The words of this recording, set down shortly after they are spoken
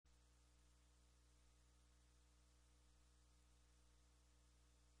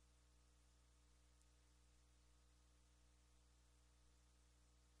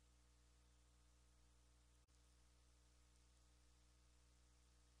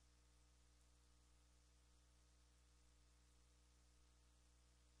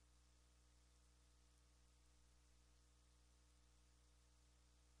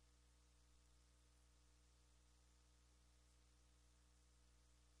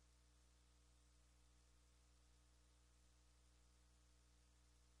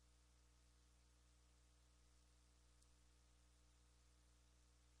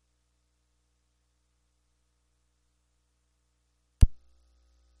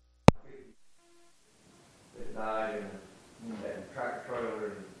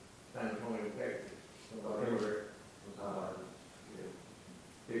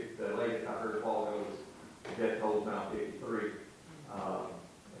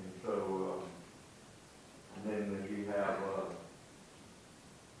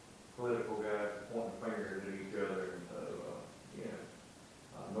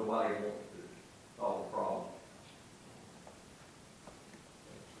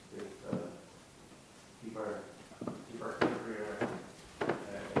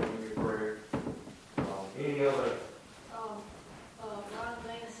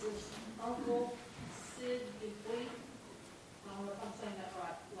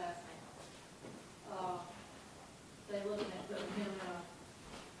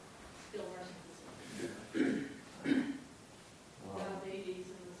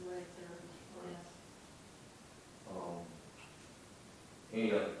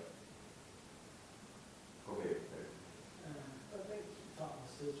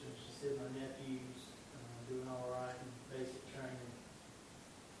sister, and she said my nephew's doing all right in basic training.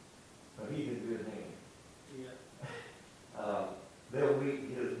 So he's in good hands. Yeah. They'll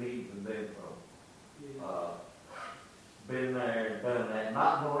meet his needs and then some. Yeah. Been there and done that.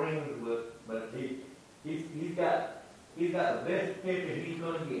 Not Marines, but he's got the best attention he's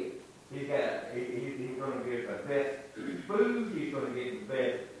going to get. He's going to get the best food. He's going to get the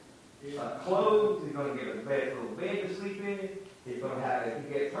best clothes. He's going to get the best little bed to sleep in. He's going to have, if he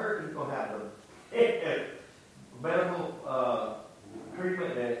gets hurt, he's going to have the medical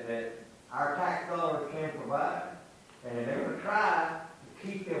treatment that our tax dollars can provide. And they're going to try to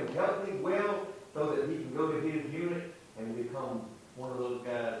keep him healthy, well, so that he can go to his unit and become one of those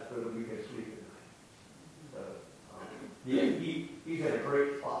guys so that we can sleep at night. Yeah, he's in a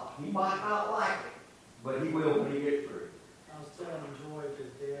great spot. He might not like it, but he will when he gets through. I was telling Joy,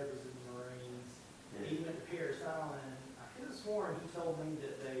 because Dad was in the Marines, he went to Parris Island. I could have sworn he told me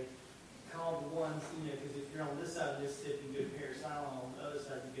that they called the ones, because if you're on this side of Mississippi, you go to Parris Island. On the other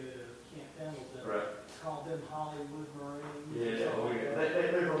side, you go to Camp Pendleton. Right. Called them Hollywood Marines. Yeah,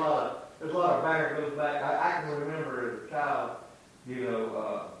 there's a lot of banner goes back. I can remember as a child, we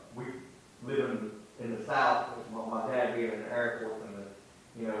living in the South, with my dad being in the Air Force,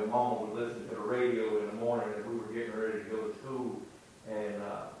 and Mama would listen to the radio in the morning as we were getting ready to go to school, and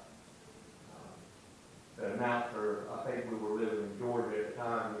the announcer, I think we were living in Georgia at the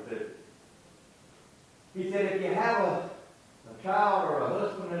time, he said, if you have a child or a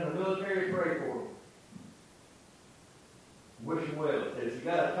husband in the military, pray for them. Wish him well. It says, you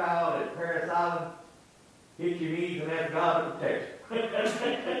got a child at Parris Island, hit your knees and ask God to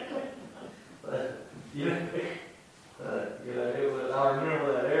protect you. It was, I remember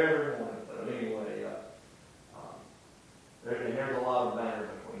that every morning. So anyway, there's a lot of banner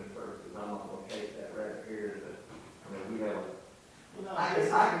between the services. I'm not going to chase that right here. We have I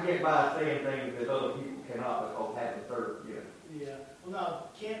can get by saying things that other people cannot because having served, Yeah. Well, no,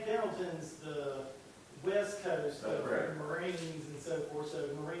 Camp Pendleton's the West Coast of the Marines and so forth. So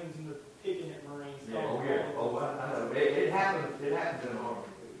Marines and the picking at Marines. Yeah. I know. It happens in the Army.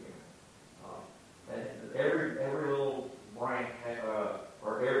 Every little branch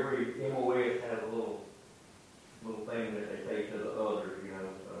or every MOS has a little thing that they say to the others,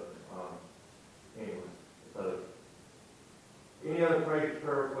 anyway, so any other praise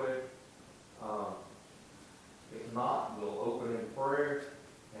prayer request? If not, we'll open in prayer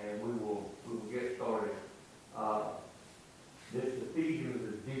and we will get started. This Ephesians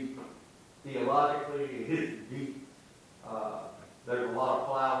is deep. Theologically, it is deep. There's a lot of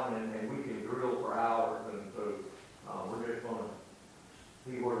plowing and we can drill for hours, and so we're just going to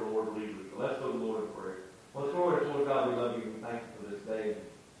see where the Lord leads us. So let's go to the Lord in prayer. Well, Lord God, we love you and thank you for this day.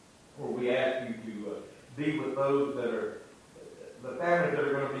 Lord, we ask you to be with those that are, the families that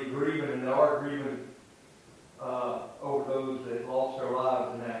are going to be grieving and that are grieving over those that lost their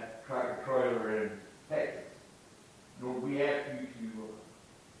lives in that tractor trailer in Texas. Lord, we ask you to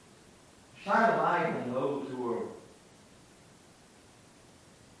shine a light on those who are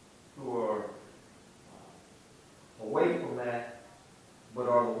away from that, but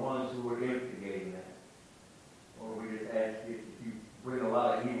are the ones who are instigating that. Lord, we just ask you that you bring a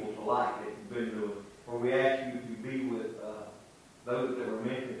lot of evil to light that you've been doing. Lord, we ask you to be with those that were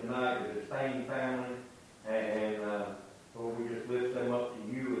mentioned tonight, the Spain family, and Lord, we just lift them up to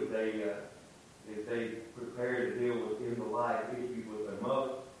you as they prepare to deal with end-of-life issues with their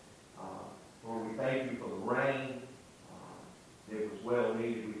mother. Lord, we thank you for the rain. It was well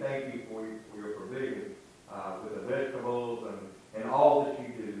needed. We thank you for your provision with the vegetables and all that you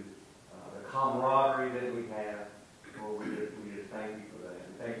do, the camaraderie that we have. Lord, we just thank you for that. We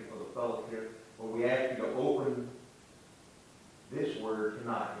thank you for the fellowship. Lord, we ask you to open this word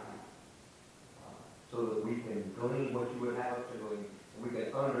tonight so that we can glean what you would have us to glean. And we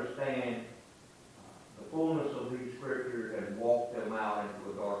can understand the fullness of these scriptures and walk them out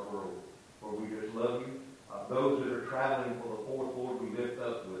into a dark world. Lord, we just love you. Those that are traveling for the fourth, Lord, we lift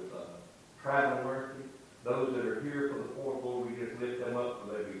up with traveling mercy. Those that are here for the fourth, Lord, we just lift them up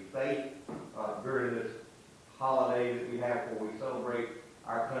so they be safe during this holiday that we have where we celebrate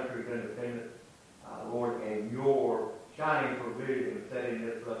our country's independence. Lord, and your shining provision setting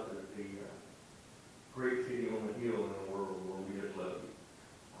this up as the great city on the hill in the world, Lord, we just love you.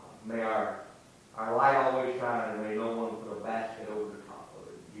 May our light always shine, and may no one put a basket over the top of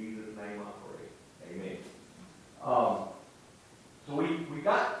it. In Jesus' name I pray. Amen. So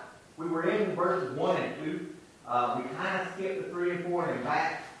we were in verses 1 and 2. We kind of skipped the 3 and 4 and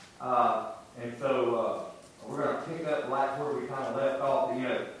back. And so we're going to pick up right where we kind of left off.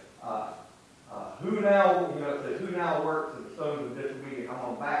 who now, it says, who now works in the sons of disobedience. I'm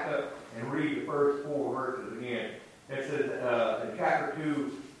going to back up and read the first 4 verses again. It says, in chapter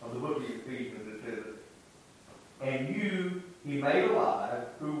 2 of the book of Ephesians, it says, and you he made alive,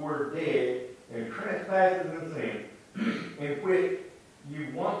 who were dead in trespasses and sins, in which you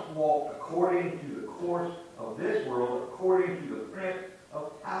once walked according to the course of this world, according to the prince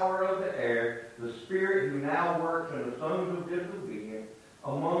of power of the air, the spirit who now works in the sons of disobedience,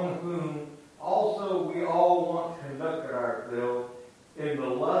 among whom also we all once conducted ourselves in the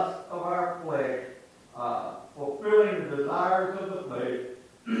lust of our flesh, fulfilling the desires of the flesh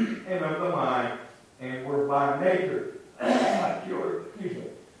and of the mind, and were by nature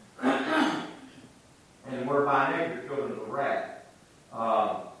and were by nature children of wrath,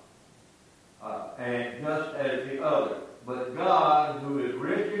 and just as the other. But God, who is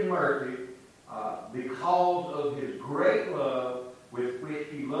rich in mercy, because of his great love with which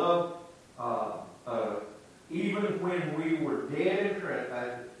he loved even when we were dead in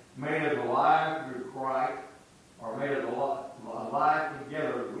trespasses, made us alive through Christ, or made us alive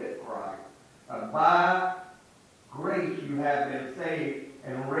together with Christ. By grace you have been saved,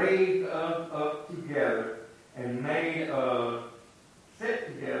 and raised us up together, and made us sit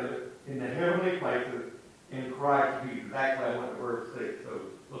together in the heavenly places in Christ Jesus. Exactly, I went to verse 6. So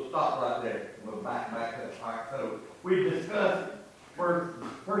we'll stop right there. We'll back up. All right, so we discussed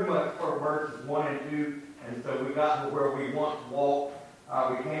pretty much for verses 1 and 2, and so we got to where we once walked.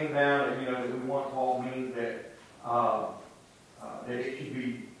 We came down, and that we once walked means that that it should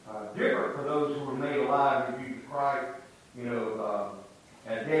be different for those who were made alive in Jesus Christ.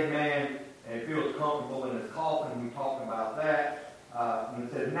 A dead man and feels comfortable in his coffin. We talked about that. And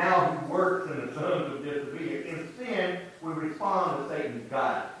it says, now he works in the sons of disobedience. In sin, we respond to Satan's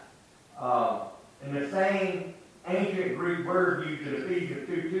guidance. And the same ancient Greek verb used in Ephesians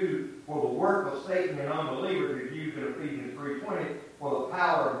 2:2 for the work of Satan in unbelievers is used in Ephesians 3:20 for the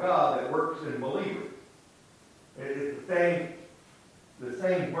power of God that works in believers. It's the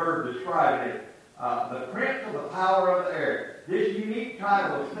same verb describing it. The prince of the power of the air. This unique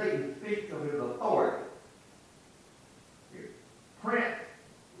title of Satan speaks of his authority. Prince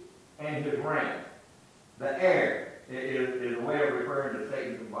and his rank. The air is a way of referring to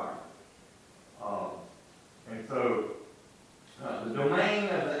Satan's environment. And so, the domain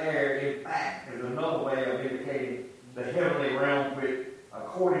of the air, in fact, is another way of indicating the heavenly realm, which,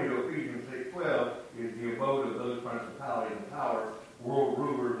 according to Ephesians 6:12, is the abode of those principalities and powers, world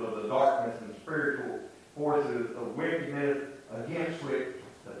rulers of the darkness and spiritual forces of wickedness against which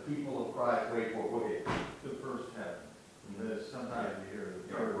the people of Christ wait for. Go ahead. The first heaven. Sometimes you hear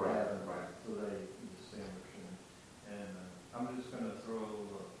the third heaven, right? So they distinguish. And I'm just going to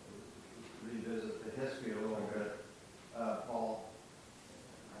revisit the history a little bit. Paul,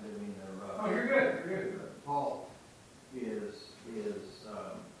 I didn't mean to interrupt. Oh, you're good. You're good. Paul is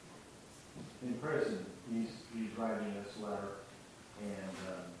in prison. He's writing this letter, and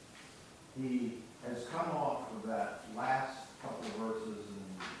he has come off of that last couple of verses in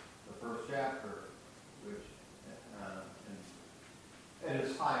the first chapter, which and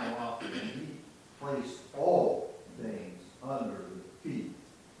it's high and lofty, and he placed all things under the feet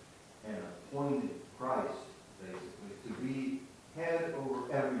and appointed Christ, basically, to be head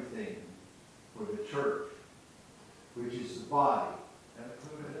over everything for the church, which is the body, and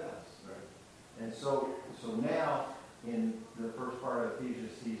included us. Right? And so now, in the first part of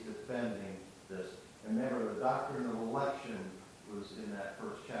Ephesians, he's defending this. Remember, the doctrine of election was in that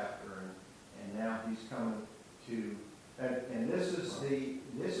first chapter, and now he's coming to, and this is the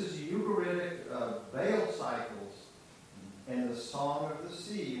Ugaritic Baal cycles and the Song of the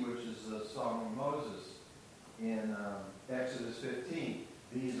Sea, which is the Song of Moses in Exodus 15.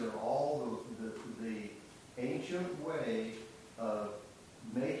 These are all the ancient way of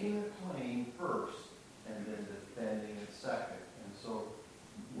making a claim first and then defending it second. And so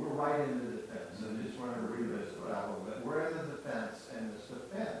we're right in the defense. I just wanted to revisit that a little bit. We're in the defense, and this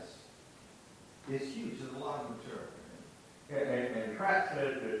defense is huge. There's a lot of material. And Tract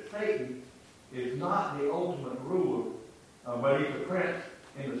says that Satan is not the ultimate ruler, but he's a prince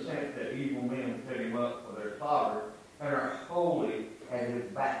in the sense that evil men set him up for their sovereign and are wholly at his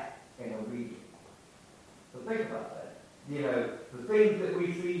back and obedient. So think about that. The things that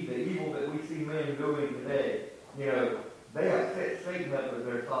we see, the evil that we see men doing today, they have set Satan up as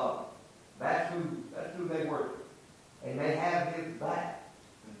their sovereign. That's who they worship. And they have his back.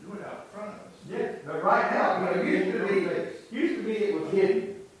 And do it out front of us. Yes, but right now, used to be it was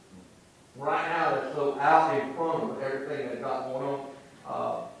hidden. Right now, it's so out in front of everything that's got going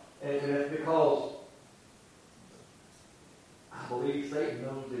on. And it's because I believe Satan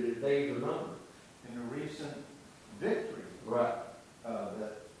knows that his days are numbered. in a recent victory Right.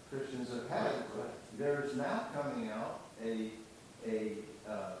 that Christians have had. There's now coming out a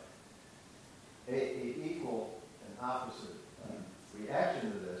equal and opposite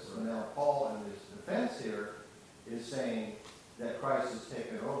reaction to this. And now Paul, in his defense here, is saying that Christ has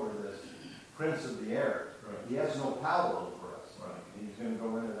taken over this prince of the air. Right. He has no power over us. Right. And he's going to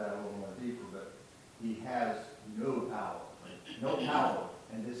go into that a little more deeper, but he has no power. No power.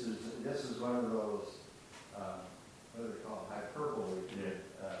 And this is one of those, what do they call it, hyperbole.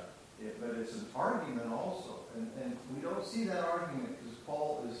 But it's an argument also. And we don't see that argument because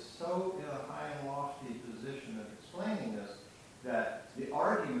Paul is so in a high and lofty position of explaining this that the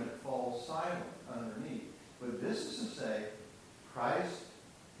argument falls silent underneath. But this is to say, Christ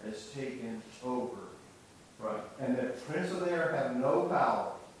has taken over. Right. And the prince of the air have no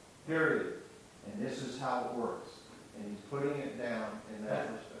power, period. And this is how it works. And he's putting it down in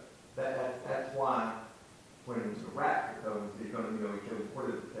that respect. That's why when the rapture comes, he's going to, what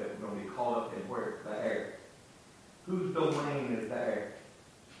is it, that we're going to be caught up in where? The air. Whose domain is the air?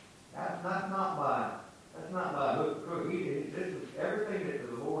 That's not by hook crook. This is everything that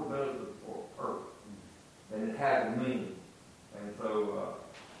the Lord does for a purpose. And it has a meaning. And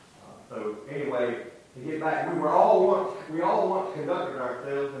so anyway, to get back, we all once conducted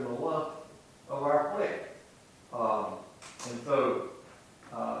ourselves in the lust of our flesh. And so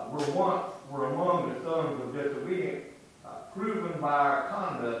we're among the sons of disobedience, proven by our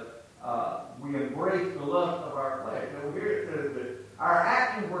conduct. We embrace the lust of our flesh. So here it says that our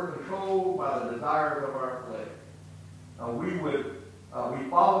actions were controlled by the desires of our flesh. We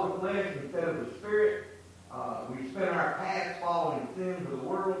follow the flesh instead of the spirit. We spend our past following the sins of the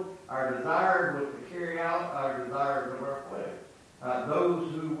world. Our desire was to carry out our desires of our flesh.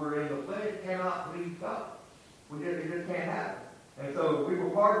 Those who were in the flesh cannot please God. It just can't happen. And so we were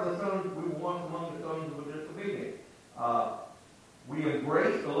part of the sons. We were once among the sons of disobedience. We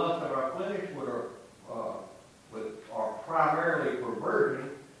embrace the lust of our flesh, which are primarily perversion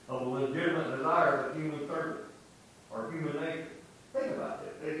of the legitimate desires of human service or human nature. Think about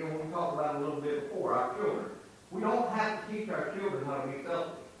this. When we talked about it a little bit before, our children. We don't have to teach our children how to be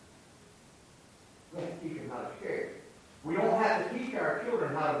selfish. We have to teach them how to share. We don't have to teach our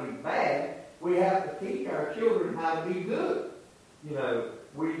children how to be bad. We have to teach our children how to be good. We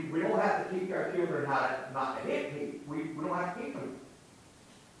don't have to teach our children how to not to hit people. We don't have to teach them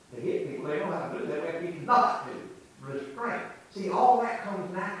to hit people. They don't have to do that. We have to teach them not to. Restraint. See, all that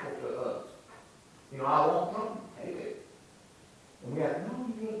comes natural to us. I want something. Take it. And we have, no,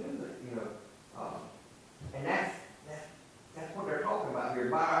 you can't do that. And that's what they're talking about here.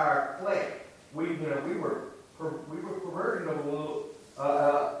 By our flesh, we were perverting of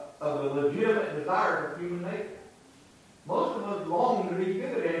the legitimate desires of human nature. Most of us long to be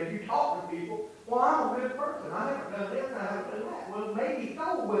good, and if you talk to people, well, I'm a good person. I haven't done this, I haven't done that. Well, maybe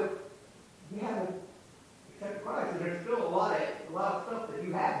so, but you haven't accepted Christ, and there's still a lot of stuff that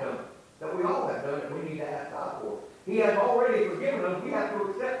you have done, that we all have done, that we need to ask God for. He has already forgiven us. We have to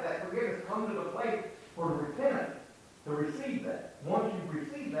accept that forgiveness, come to the place for repentance, to receive that. Once you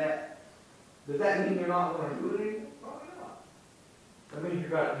receive that, does that mean you're not going to do it anymore? Probably not. That means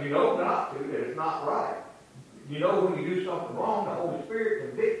you know not to, that it's not right. You know when you do something wrong, the Holy Spirit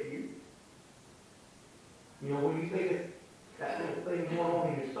convicts you. When you think it's that little thing going on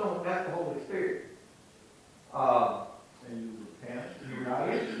in your stomach, that's the Holy Spirit. And you repent. You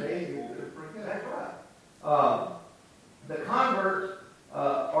repent. That's right. The converts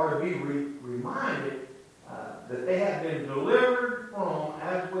are to be reminded that they have been delivered from,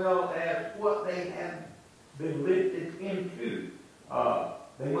 as well as what they have been lifted into.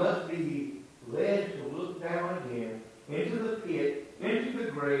 They must be led to look down again into the pit, into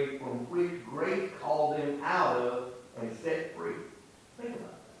the grave from which grace called them out of and set free. Think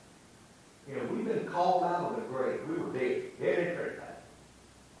about that. We've been called out of the grave. We were dead in trespasses.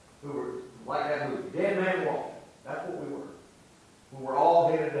 We were like that movie, dead man walking. That's what we were. We were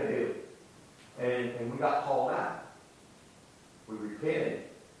all headed to hell. And we got called out. We repented.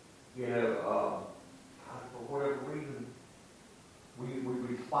 For whatever reason, we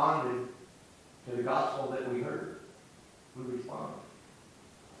responded to the gospel that we heard. We responded.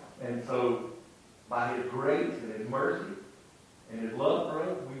 And so, by His grace and His mercy and His love for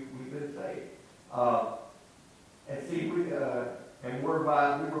us, we've been saved. And see, we were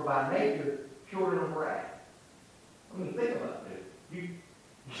by nature children of wrath. Think about this.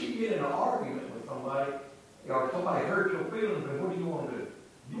 You get in an argument with somebody, or somebody hurts your feelings, and what do you want to do?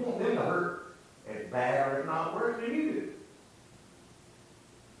 You want them to hurt as bad or if not worse than you do.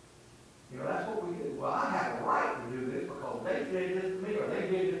 That's what we do. Well, I have a right to do this because they did this to me or they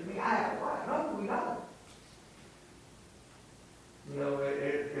did this to me. I have a right. No, we don't.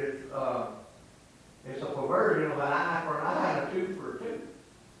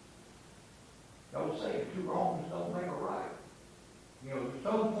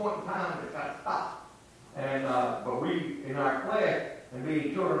 point in time that got stopped. And, but we, in our flesh, and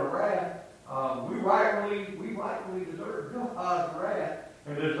being children of wrath, we rightfully deserved God's wrath,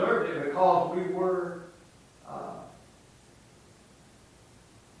 and deserved it because we were,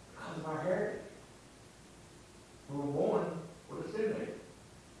 because of our heritage. We were born with a sin nature.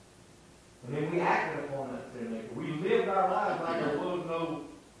 And then we acted upon that sin nature. We lived our lives like there was no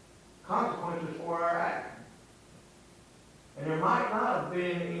consequences for our actions. And there might not have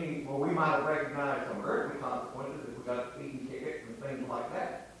been any, well, we might have recognized some earthly consequences if we got a speeding ticket and things like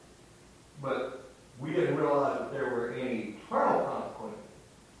that. But we didn't realize that there were any eternal consequences.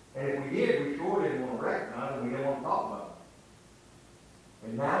 And if we did, we sure didn't want to recognize them. We didn't want to talk about them.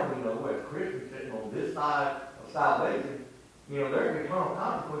 And now we know, as Christians sitting on this side of salvation, there's eternal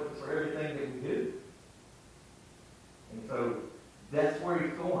consequences for everything that we do. And so that's where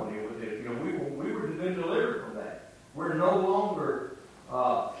he's going here with this. We were been delivered from that. We're no longer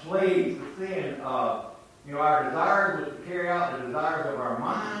slaves to sin. Our desires was to carry out the desires of our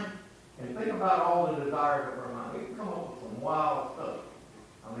mind. And think about all the desires of our mind. We can come up with some wild stuff.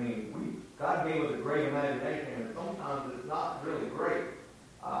 I mean, God gave us a great imagination, and sometimes it's not really great.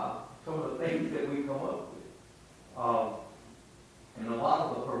 Some of the things that we come up with. And a lot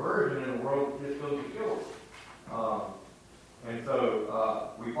of the perversion in the world just goes to show us. And so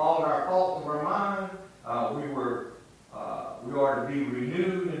we followed our thoughts of our mind. We are to be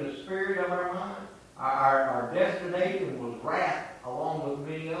renewed in the spirit of our mind. Our destination was wrath along with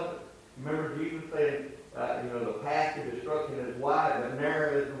many others. Remember Jesus said, the path to destruction is wide, but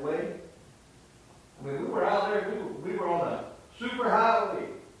narrow is the way. I mean, we were out there. We were on a super highway,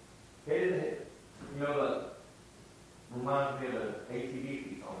 headed ahead. That reminds me of the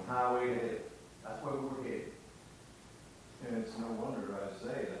AC/DC on highway ahead. That's where we were headed. And it's no wonder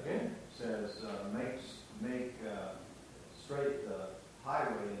Isaiah says, make straight the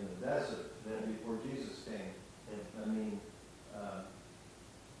highway in the desert than before Jesus came. I mean,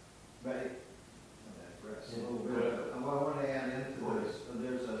 but I digress a little bit. I want to add into this.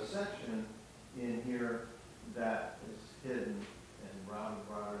 There's a section in here that is hidden, and Ron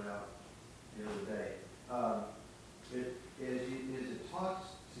brought it out the other day. It talks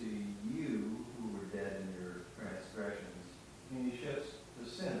to you who were dead in your transgressions, and he shifts to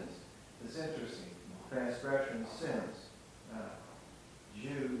sins. It's interesting. Transgressions, sins.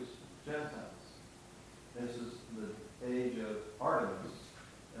 Jews, Gentiles. This is the age of Artemis,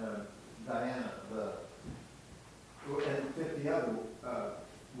 Diana, and 50 other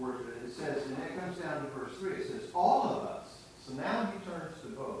words. It says, and it comes down to verse 3. It says, all of us. So now he turns to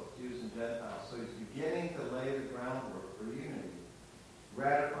both Jews and Gentiles. So he's beginning to lay the groundwork for unity,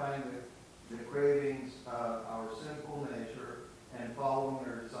 ratifying the cravings of our sinful nature and following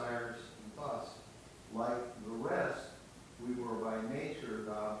our desires and thoughts. Like the rest, we were by nature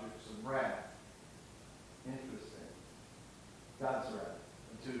the objects of wrath. Interesting. God's wrath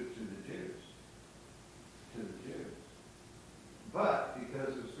to the Jews. To the Jews. But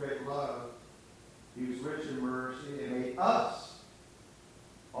because of his great love, he was rich in mercy and made us,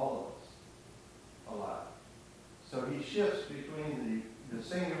 all of us, alive. So he shifts between the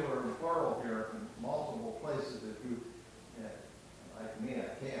singular and plural here in multiple places. If you, like me, I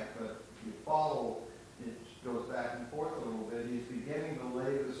can't, but if you follow, it goes back and forth a little bit. He's beginning to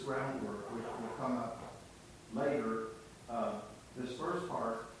lay this groundwork, which will come up later. This first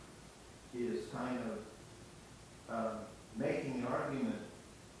part is kind of making an argument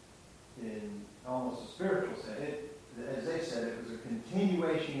in almost a spiritual sense. As they said, it was a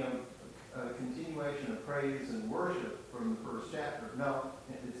continuation of praise and worship from the first chapter. No,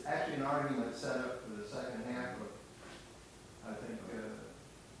 it's actually an argument set up for the second half of, I think,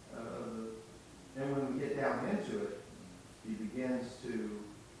 and when we get down into it, he begins to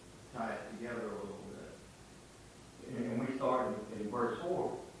tie it together a little bit. And we started in verse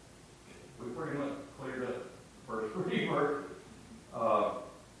 4. We pretty much cleared up verse 3 verses.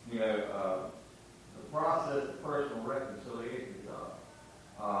 The process of personal reconciliation is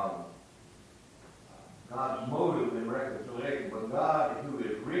God's motive in reconciliation, but God, who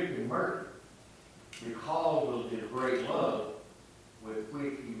is rich in mercy, because of his great love with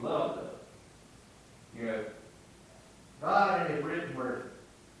which he loved us. God in his rich mercy,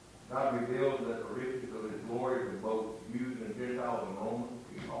 God reveals that the riches of his glory to both Jews and Gentiles and Romans.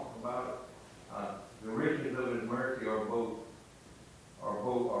 He talks about it. The riches of his mercy are for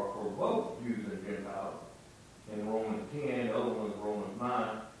both Jews and Gentiles. In Romans 10, the other one is Romans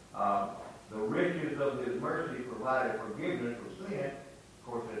 9. The riches of his mercy provided forgiveness of sin. Of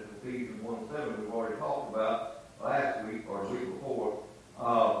course, that's Ephesians 1:7 we've already talked about last week or the week before.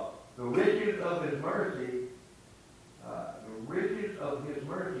 The riches of his mercy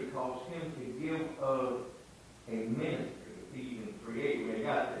mercy caused him to give us a ministry. Ephesians 3:8, we ain't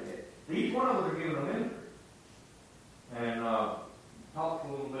got that yet. Each one of us are given a ministry. And talked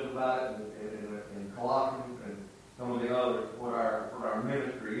a little bit about it in Colossians and some of the others, what our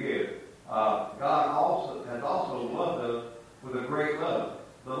ministry is. God has also loved us with a great love.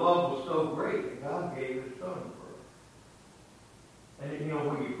 The love was so great that God gave His Son for us. And you know,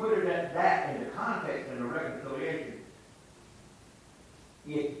 when you put that into context in the reconciliation,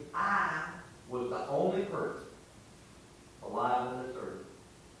 if I was the only person alive on this earth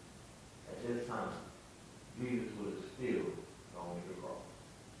at this time, Jesus would have still gone to the cross.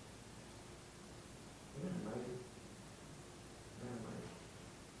 Isn't that amazing? Isn't that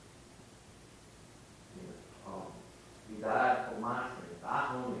amazing? He died for my sins. I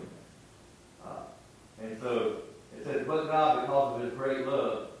own him. And so it says, but God, because of His great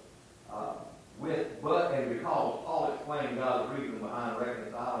love, because Paul explained God's reason behind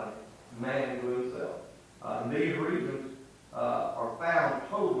reconciling man to Himself. And these reasons are found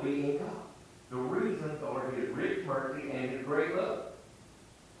totally in God. The reasons are His rich mercy and His great love,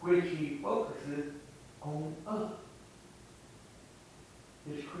 which He focuses on us,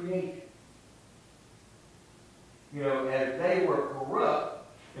 His creation. You know, as they were corrupt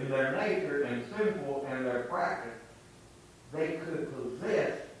in their nature and sinful in their practice, they could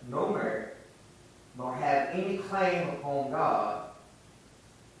possess no merit, nor have any claim upon God,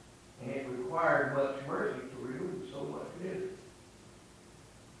 and it required much mercy to remove so much misery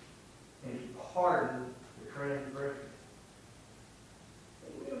and to pardon the transgression.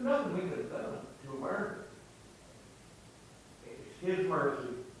 We have nothing we could have done to earn it. It's His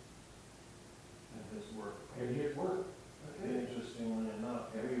mercy And His work. and His work. Interestingly enough,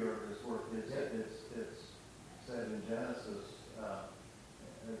 every of His work is it's said in Genesis.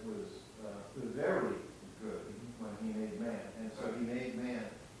 It was very good when He made man, and so He made man.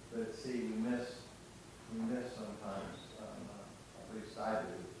 But see, we miss sometimes. At least I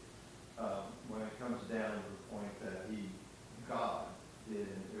do. When it comes down to the point that God, did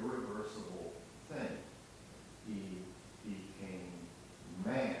an irreversible thing. He became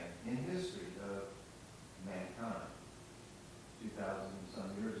man in history of mankind. 2,000 some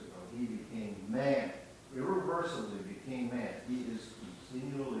years ago, He became man. Irreversibly became man. He is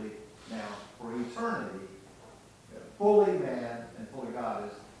continually now, for eternity, fully man and fully God.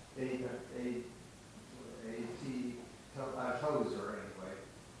 Is Tozer, anyway.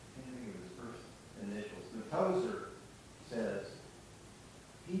 I can't think of his first initials. The Tozer says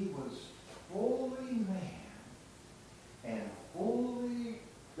He was fully man and fully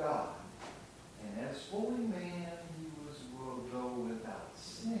God. And as fully man, He will go without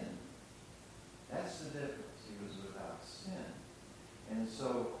sin. That's the difference. He was without sin. And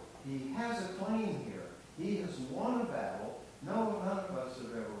so He has a claim here. He has won a battle. No, none of us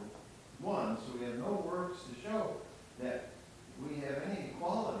have ever won, so we have no works to show that we have any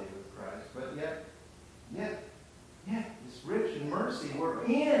equality with Christ. But yet, this rich in mercy, we're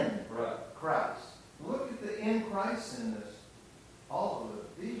in Christ. Look at the in Christ in this. All of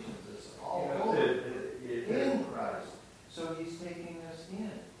Ephesians, it's all over. In Christ. So He's taking us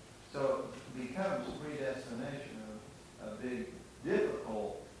in. So it becomes predestination a big,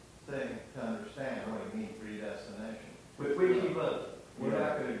 difficult thing to understand what it means, predestination. With which He loves. We're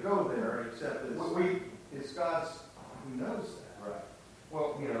not going to go there, except it's God's who knows that. Right.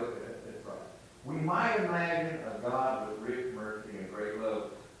 Well, you know, that's right. We might imagine a God with rich mercy and great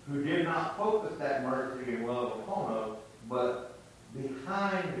love who did not focus that mercy and love upon us, but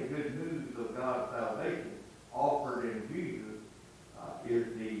behind the good news of God's salvation offered in Jesus is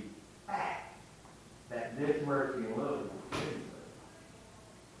the fact that this mercy and love is within us.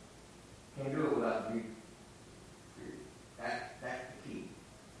 Can't do it without Jesus. That's the key.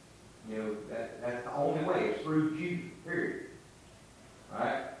 You know, that's the only way. It's through Jesus, period.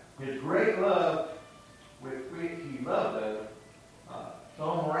 Right? His great love with which He loved us,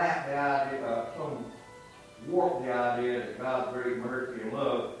 some warp the idea that God's great mercy and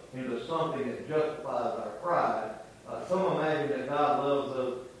love into something that justifies our pride. Some imagine that God loves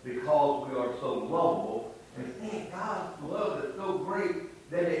us because we are so lovable. And God's love is so great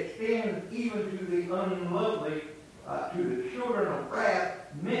that it extends even to the unlovely, to the children of wrath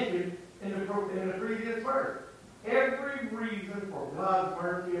mentioned in the previous verse. Every reason for God's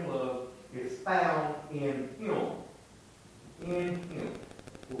mercy and love is found in Him. In Him.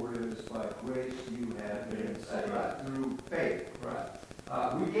 For it is by grace you have been saved through faith.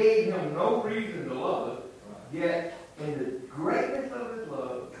 Right. We gave Him no reason to love us, yet in the greatness of His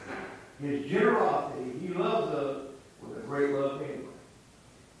love, His generosity, He loves us with a great love anyway.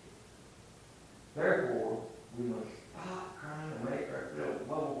 Therefore, we must stop trying to make ourselves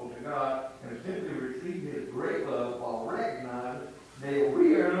lovable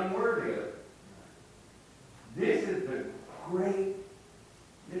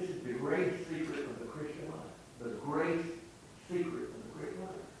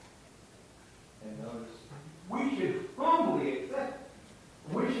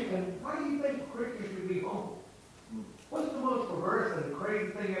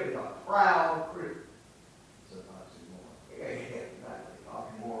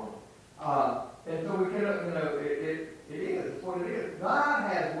And so we cannot, it is, it's what it is.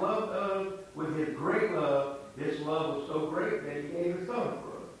 God has loved us with his great love. This love was so great that he gave his son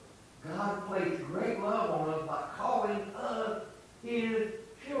for us. God placed great love on us by calling us his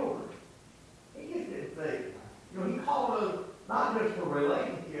children. He just didn't say, he called us not just for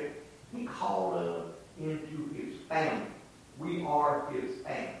relationship, he called us into his family. We are his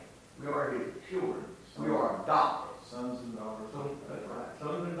family. We are his children. We are adopted. Sons and daughters. That's right.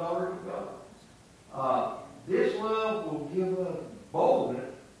 Sons and daughters of God. This love will give us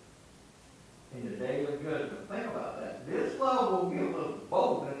boldness in the day of judgment. Think about that. This love will give us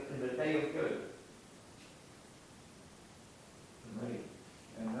boldness in the day of judgment. Amazing.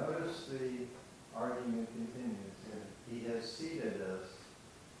 And notice the argument continues here. He has seated us.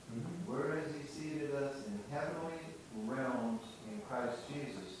 Mm-hmm. Where has he seated us? In heavenly realms in Christ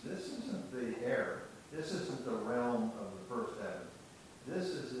Jesus. This isn't the air. This isn't the realm of the first heaven. This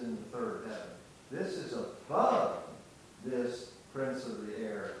is in the third heaven. This is above this prince of the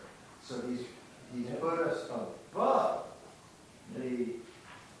air. So he's put us above the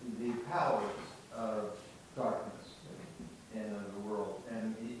powers of darkness and of the world.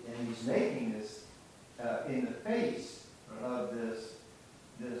 And he's making this in the face of this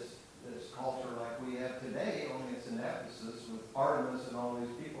culture like we have today, only it's in Ephesus with Artemis and all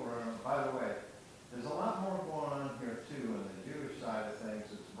these people around. By the way, there's a lot more going on here too on the Jewish side of things.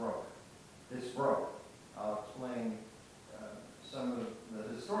 It's broke. It's broke. I'll explain some of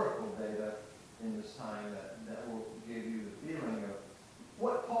the historical data in this time that will give you the feeling of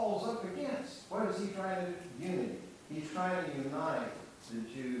what Paul's up against. What is he trying to do? Unity. He's trying to unite the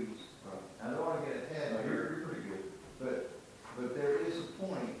Jews. I don't want to get ahead. No, you're pretty good. But there is a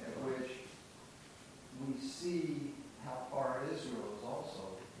point at which we see how far Israel is also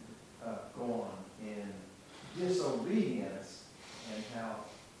gone in disobedience, and how,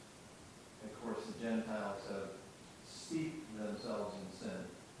 of course, the Gentiles have steeped themselves in sin.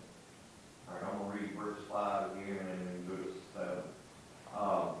 All right, I'm going to read verse 5 again and then go to 7.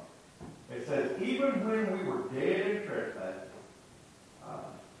 It says, even when we were dead in trespasses,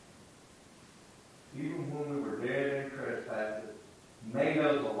 made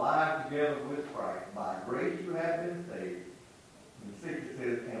us alive together with Christ. By grace you have been saved. And 6 it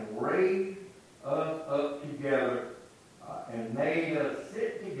says, and raised us up together and made us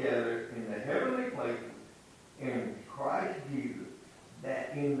sit together in the heavenly places in Christ Jesus,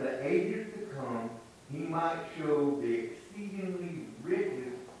 that in the ages to come he might show the exceedingly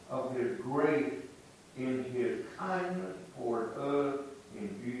riches of his grace in his kindness toward us in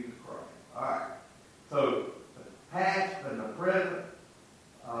Jesus Christ. All right. So the past and the present,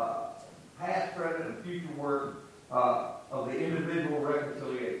 and future work of the individual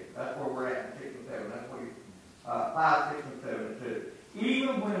reconciliation. That's where we're at in 6 and 7. That's what 5, 6, and 7 it says.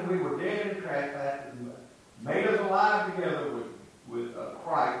 Even when we were dead in trespasses, made us alive together with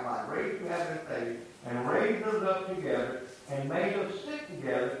Christ by grace you have been saved, and raised us up together, and made us sit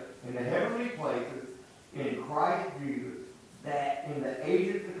together in the heavenly places in Christ Jesus, that in the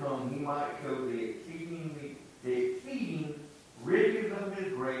ages to come he might show the exceeding riches of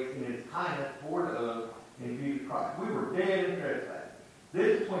his grace in his kindness toward us in Jesus Christ. We were dead in trespasses.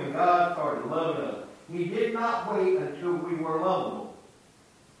 This is when God started loving us. He did not wait until we were lovable.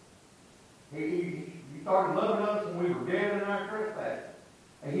 He started loving us when we were dead in our trespasses.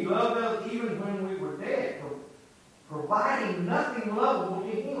 And he loved us even when we were dead, providing nothing lovable to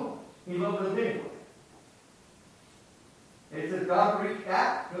him. He loved us anyway. It says God reached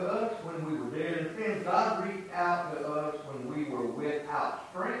out to us when we were dead in sin. God reached out to us when we were without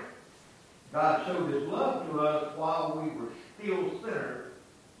strength. God showed his love to us while we were still sinners.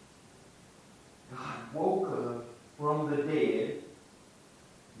 God woke us from the dead,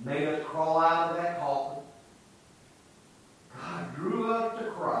 made us crawl out of that coffin. God drew us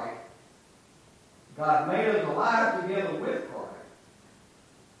to Christ. God made us alive together with Christ.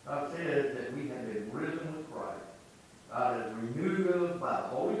 God says that we have been risen with Christ. God has renewed us by the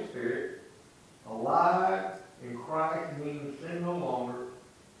Holy Spirit. Alive in Christ means sin no longer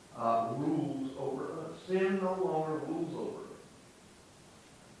rules over us. Sin no longer rules over us.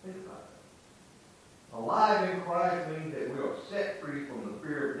 Think about that. Alive in Christ means that we are set free from the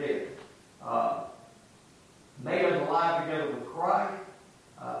fear of death. Made us alive together with Christ.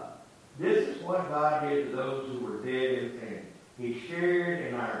 This is what God did to those who were dead in sin. He shared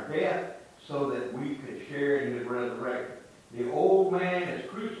in our death so that we could share in his resurrection. The old man is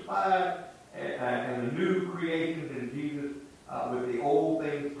crucified and the new creations in Jesus with the old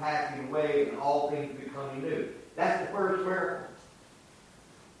things passing away and all things becoming new. That's the first miracle.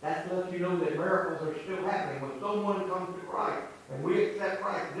 That lets you know that miracles are still happening. When someone comes to Christ and we accept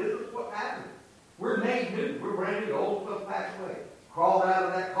Christ, this is what happens. made new. We're brand new. The old stuff passed away. Crawled out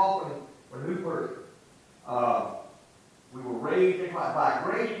of that coffin, we're a new person. We were raised in Christ. By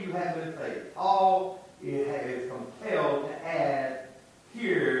grace you have been saved. Paul is compelled to add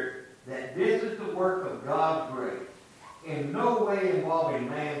here that this is the work of God's grace, in no way involving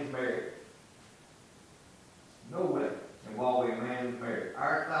man's merit. No way involving man's merit.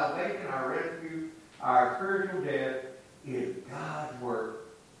 Our salvation, our rescue, our spiritual death is God's work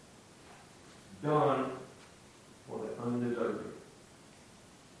done for the undeserving.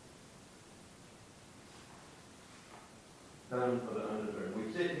 Done for the undeserving.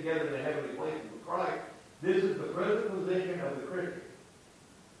 We sit together in the heavenly places with Christ. This is the present position of the Christian.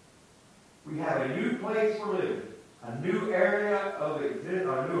 We have a new place for living, a new area of existence,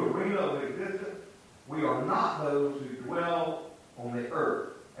 a new arena of existence. We are not those who dwell on the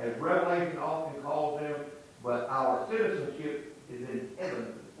earth, as Revelation often calls them, but our citizenship is in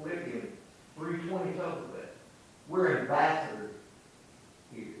heaven. Philippians 3:20 tells us that. We're ambassadors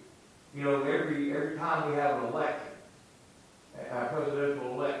here. You know, every time we have an election, a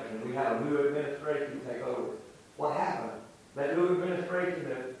presidential election, and we have a new administration take over, what happens? That new administration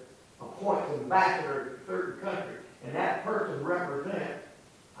that appoints ambassadors to certain countries, and that person represents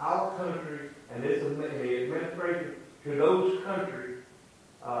our country and this the administration to those countries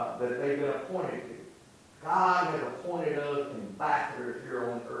that they've been appointed to. God has appointed us ambassadors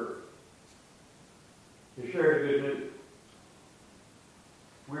here on earth to share the good news.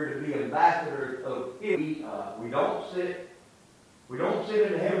 We're to be ambassadors of His. We don't sit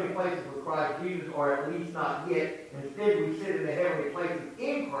in the heavenly places with Christ Jesus, or at least not yet. Instead, we sit in the heavenly places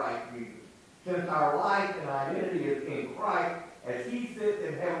in Christ Jesus. Since our life and identity is in Christ, as He sits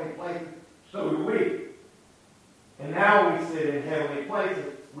in heavenly places, so do we. And now we sit in heavenly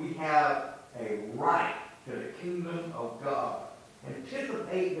places. We have a right to the kingdom of God.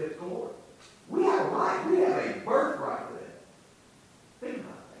 Anticipate this glory. We have a right. We have a birthright to that. Think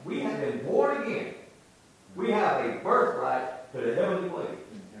about that. We have been born again. We have a birthright to the heavenly place.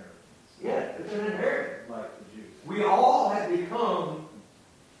 Inheritance. Yes, it's an inheritance. Like the Jews. We all have become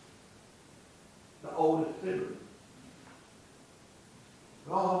the oldest citizens.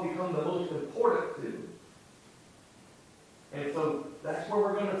 We all have become the most important citizens. And so that's where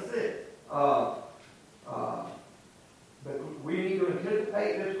we're going to sit. But we need to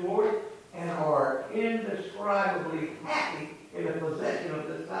anticipate this glory and are indescribably happy in the possession of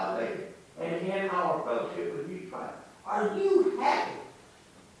this salvation and in our fellowship with Jesus Christ. Are you happy?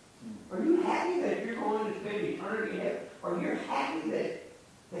 Are you happy that you're going to spend eternity in heaven? Are you happy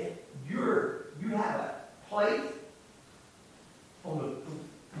that you have a place on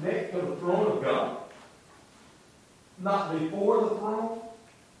the next to the throne of God? Not before the throne?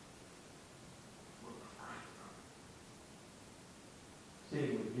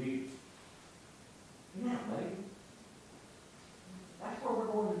 Sitting with Jesus. Isn't that amazing? That's where we're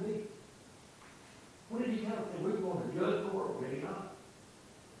going to be. When did He tell us that we were going to judge the world? Did He not?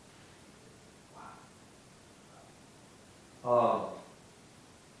 Wow.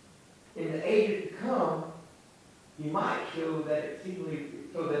 In the ages to come, He might show that exceedingly,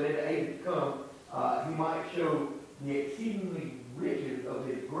 so that in the ages to come, He might show the exceedingly riches of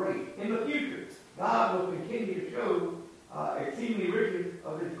His grace. In the future, God will continue to show exceedingly riches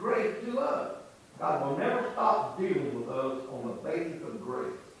of His grace to us. God will never stop dealing with us on the basis of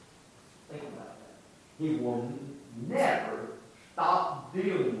grace. Think about that. He will never stop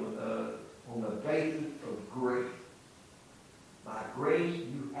dealing with us on the basis of grace. By grace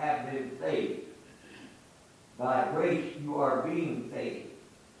you have been saved. By grace you are being saved.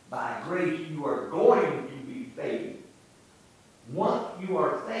 By grace you are going to be saved. Once you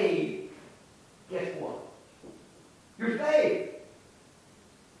are saved, guess what? You're saved.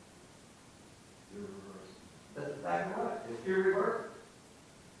 Irreversible. That's exactly right. It's irreversible.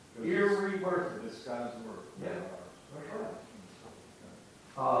 Irreversible. It's God's work. Yeah. That's right.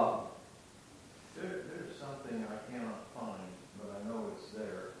 There's something I cannot find, but I know it's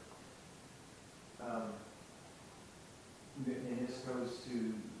there. And this goes to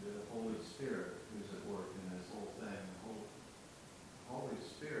the Holy Spirit who's at work in this whole thing. The Holy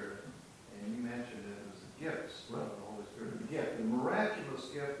Spirit, and you mentioned it was the gifts of the Holy Spirit. The gift, the miraculous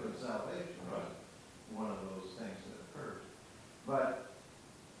gift of salvation, right? One of those things that occurs. But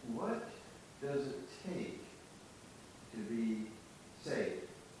what does it take to be saved?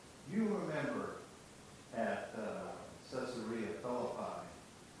 You remember at Caesarea Philippi,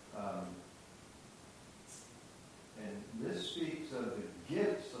 and this speaks of the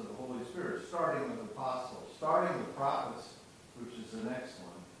gifts of the Holy Spirit, starting with apostles, starting with prophets, which is the next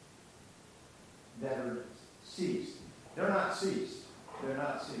one, that are ceased. They're not ceased. They're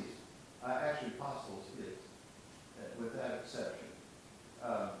not ceased. actually apostles is, with that exception.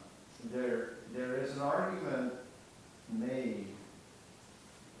 There is an argument made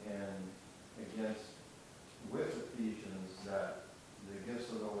against with Ephesians that the gifts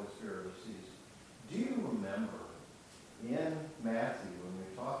of the Holy Spirit are ceased. Do you remember in Matthew when we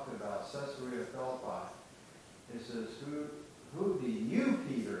talked about Caesarea Philippi, it says, who do you,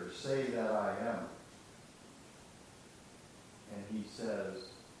 Peter, say that I am? And he says,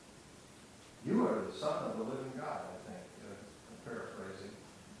 you are the Son of the living God, I think, paraphrasing.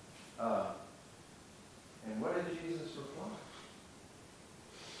 And what did Jesus reply?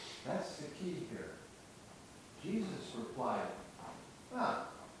 That's the key here. Jesus replied,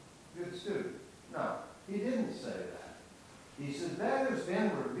 good student. No, he didn't say that. He said, that has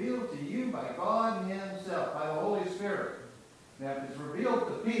been revealed to you by God himself, by the Holy Spirit. Now, if it's revealed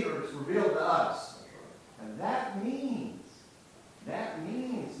to Peter, it's revealed to us. And that means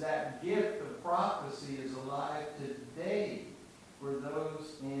that gift of prophecy is alive today for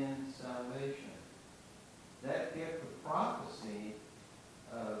those in salvation. That gift of prophecy,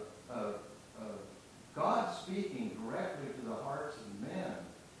 of God speaking directly to the hearts of men,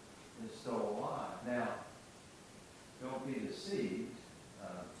 is still alive. Now, don't be deceived.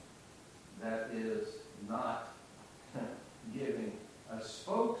 That is not giving a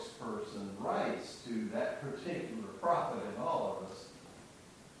spokesperson rights to that particular prophet in all of us.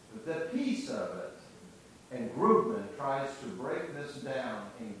 But the piece of it, and Grudman tries to break this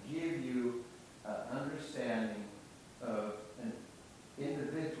down and give you an understanding of an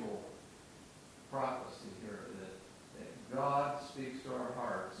individual prophecy here, that God speaks to our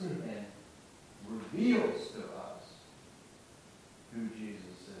hearts and reveals to us who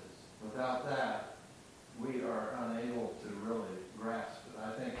Jesus is. Without that, we are unable to really grasp it.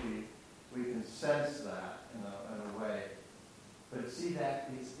 I think we can sense that in a way. But see, that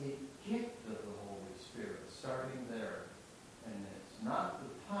is a gift of the Holy Spirit, starting there. And it's not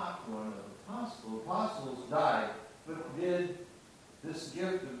the top one of the apostles. Apostles died, but did this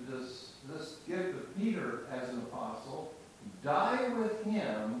gift of Peter as an apostle die with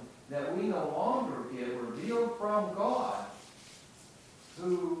him, that we no longer get revealed from God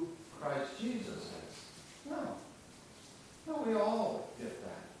who Christ Jesus is? No, we all get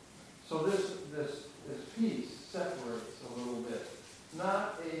that. So this piece separates a little bit.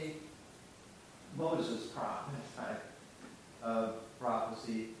 Not a Moses prophet type of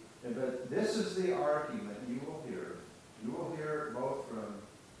prophecy, but this is the argument you will hear. You will hear it both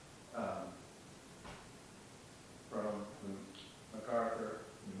from MacArthur,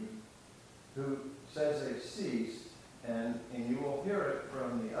 who says they've ceased, and you will hear it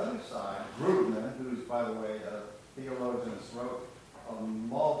from the other side, Grudman, who's, by the way, a theologian, wrote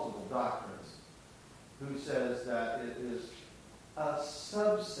multiple doctrines, who says that it is a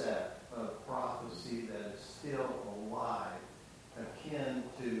subset of prophecy that is still alive, akin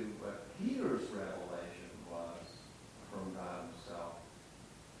to what Peter's revelation was from God himself,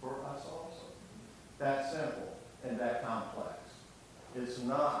 for us also. That simple and that complex. It's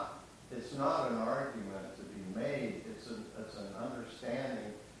not an argument to be made. It's an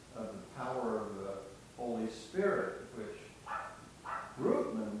understanding of the power of the Holy Spirit, which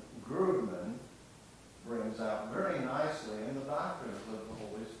Grudman brings out very nicely in the doctrines of the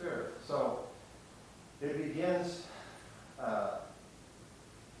Holy Spirit. So it begins a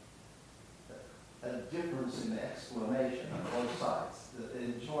difference in explanation on both sides.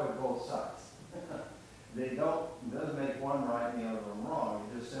 Enjoy both sides. It doesn't make one right and the other one wrong.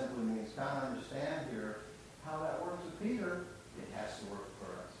 It just simply means kind of understand here how that works with Peter. It has to work for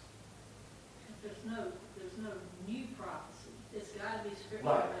us. There's no new prophecy. It's got to be scripture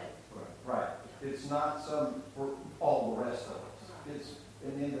based. Right. Yeah. It's not some for all the rest of us. Right. It's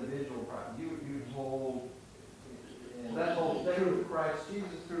an individual prophecy. You told. And that whole thing through Christ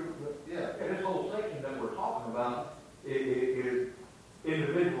Jesus, And this whole section that we're talking about is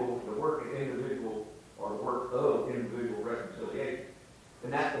individual, the work of individual, or the work of individual reconciliation.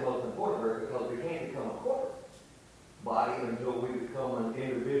 And that's the most important work, because we can't become a corporate body until we become an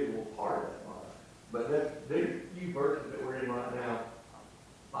individual part of that body. But these few verses that we're in right now,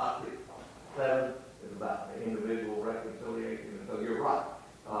 5, 6, 7, is about the individual reconciliation. And so you're right.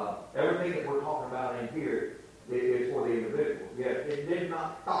 Everything that we're talking about in here is for the individual. Yes, it did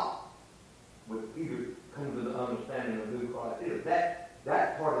not stop with Peter coming to the understanding of who Christ is.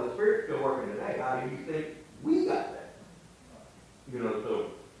 That part of the Spirit's still working today. How do you think we got that?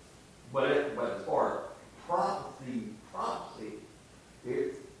 So, but as far as prophecy,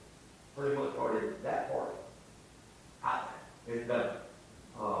 it's pretty much already that part out there. It's done.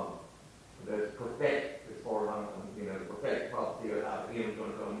 There's prophetic, as far as the prophetic prophecy of how the end is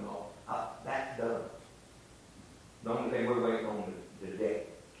going to come and all. I The only thing we're waiting on is the debt.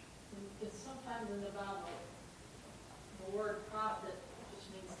 It's sometimes in the Bible, the word prophet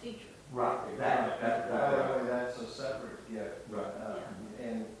just means teacher. Right, exactly, that's By exactly the right. way, that's a separate gift. Right.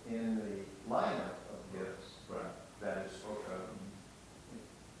 In the lineup of gifts Right. that is spoken of in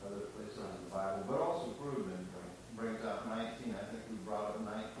other places in the Bible, but also Reuben brings out 19. I think we brought up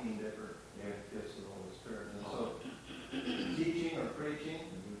 19 different gifts of the Holy Spirit. And so, teaching or preaching,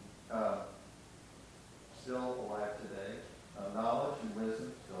 still alive today. Knowledge and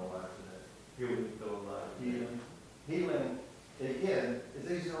wisdom, still alive today. Healing still alive. Healing, again,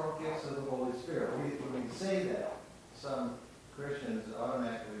 these are all gifts of the Holy Spirit. When we say that, some Christians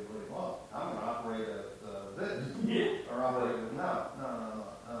automatically believe, well, I'm going to operate at this. Yeah. Or operate with, no.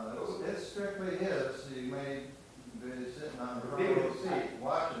 It's strictly his. You may be sitting on the front row seat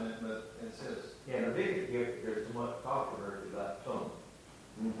watching it, but it's his. Yeah, the biggest gift, there's so much controversy about tongues.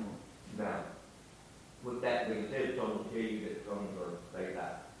 Now, with that being said, some will tell you that tongues are fake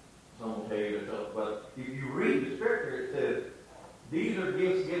out. Some will tell you that tongues, but if you read the scripture, it says, these are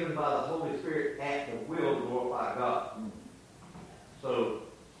gifts given by the Holy Spirit at the will to glorify God. So,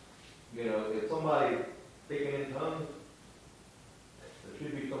 if somebody's speaking in tongues, there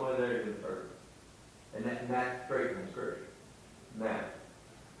should be somebody there to interpret. And that's straight from Scripture. Now,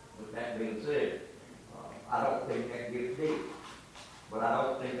 with that being said, I don't think that gets deep. But I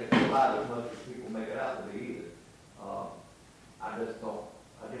don't think that's quite as much as people make it out to be either. I just don't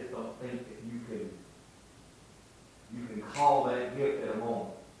think that you can call that gift at a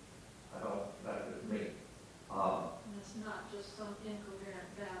moment. That's just me. And it's not just some incoherent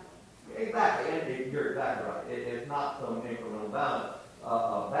babble. Exactly, and you're exactly right. It's not some incremental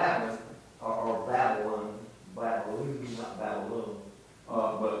babbling, or Babylon, not Babylon.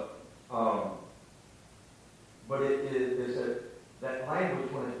 But it is that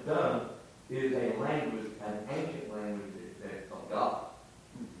language, when it's done, is a language, an ancient language that's of God.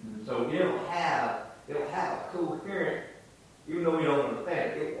 So it'll have a coherent, even though we don't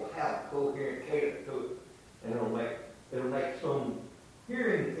understand it, it will have a coherent cadence to it, and it'll make some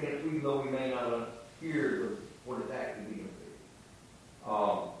hearing sense, even though we may not hear what it's actually being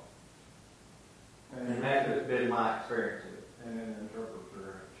said. And that's just been my experience with it. And an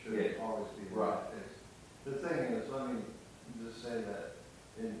interpreter should Yes. always be Right. The thing is, let me just say that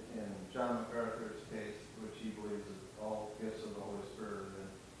in John MacArthur's case, which he believes is all gifts of the Holy Spirit,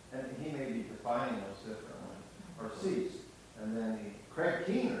 and he may be defining those differently, or sees. And then Craig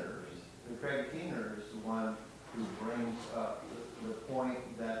Keener is the one who brings up the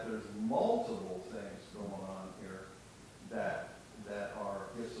point that there's multiple things going on here that are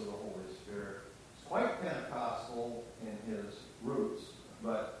gifts of the Holy Spirit. It's quite Pentecostal in his roots,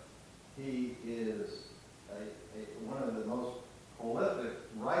 but he is one of the most prolific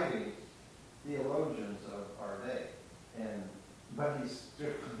writing theologians of our day. But he's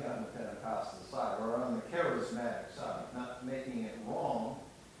strictly on the Pentecostal side, or on the charismatic side, not making it wrong,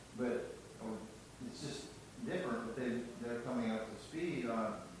 but it's just different. But they're coming up to speed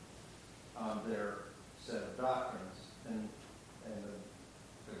on their set of doctrines, and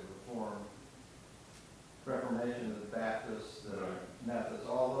the Reformation, the Baptists, the Methodists,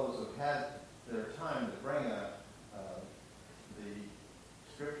 all those have had their time to bring up the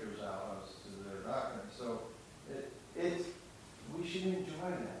scriptures out as to their doctrine. So we should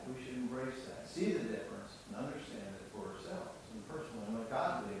enjoy that. We should embrace that. See the difference and understand it for ourselves. And personally, what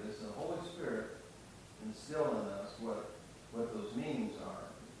God gave us, the Holy Spirit instilled in us what those meanings are.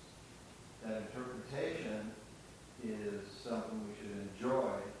 That interpretation is something we should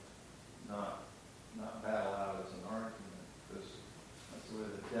enjoy, not battle out as an argument, because that's the way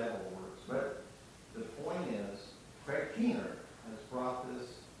the devil works. But the point is, Craig Keener has brought this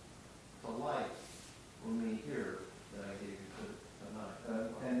to light for me here that I gave you tonight.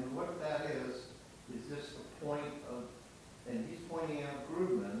 And what that is just a point of, and he's pointing out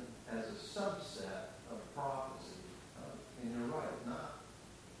Grudman as a subset of prophecy. And you're right, not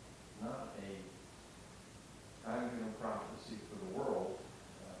a ideal prophecy for the world.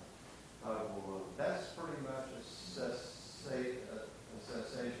 That's pretty much a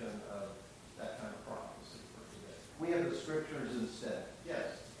cessation of that kind of prophecy for today. We have the scriptures instead.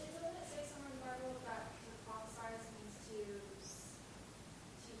 Yes? Doesn't it say somewhere in the Bible that to prophesy means to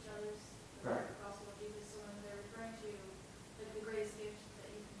teach others Right. the gospel of Jesus? So when they're referring to the greatest gift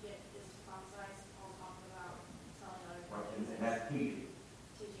that you can get is to prophesy, Paul's talking about telling other And people. that's teaching.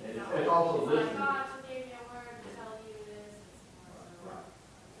 Teaching. And Not it's also like, listening. God just gave me a word to tell you this. Right.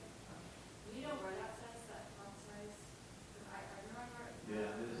 You know where that says that prophesies? I remember. Yeah,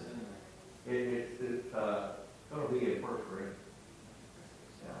 it is in there. It's going to be in 1 Corinthians.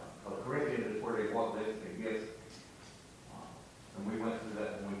 Corinthians is where they want this, I guess.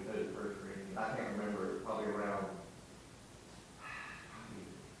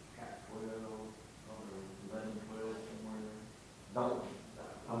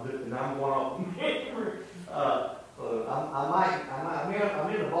 and I'm one of them. So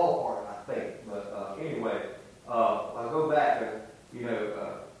I'm in the ballpark, I think. But anyway, I'll go back to, you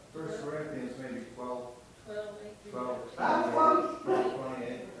know, 1 Corinthians maybe 12, 12, 12,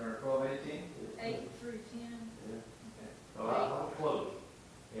 28, or 12, 18. 8 through 10. so I'm close.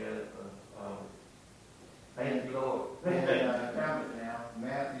 Yeah, thank you, Lord. And count it now.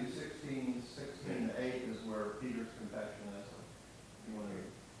 Matthew 16, 16 to 8 is where Peter's confession is. You want to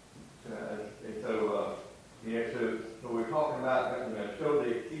And so, so we're talking about, show the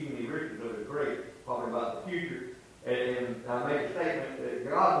exceedingly riches of the great, talking about the future. And I make a statement that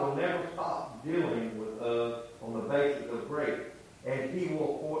God will never stop dealing with us on the basis of grace. And He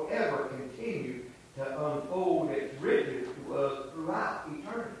will forever continue to unfold its riches to us throughout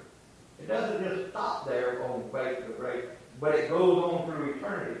eternity. It doesn't just stop there on the basis of grace, but it goes on through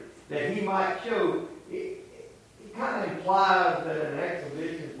eternity. That He might show, it kind of implies that an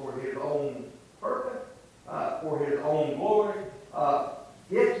exhibition for His own purpose, for His own glory.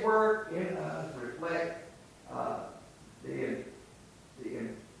 His work in us reflects the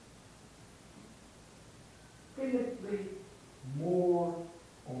infinitely more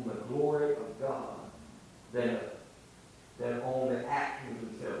on the glory of God than on the actions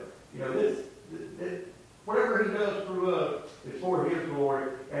themselves. You know, this whatever He does through us is for His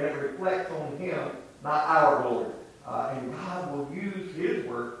glory, and it reflects on Him, not our glory. And God will use His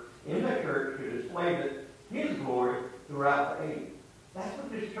work in the church to display His glory throughout the age. That's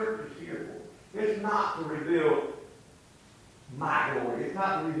what this church is here for. It's not to reveal my glory. It's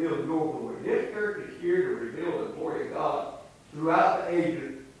not to reveal your glory. This church is here to reveal the glory of God throughout the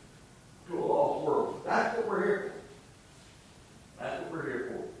ages to a lost world. That's what we're here for. That's what we're here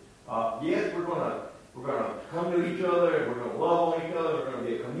for. Yes, we're gonna come to each other, and we're gonna love on each other. We're gonna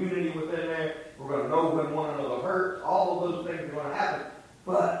be a community within there. We're gonna know when one another hurts. All of those things are gonna happen.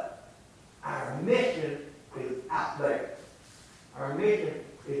 But our mission is out there. Our mission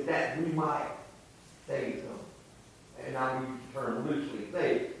is that we might save some. And I use the term loosely.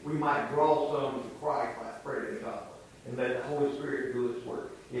 Say, we might draw some to Christ by spreading the gospel. And let the Holy Spirit do its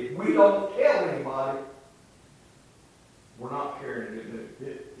work. If we don't tell anybody, we're not sharing the good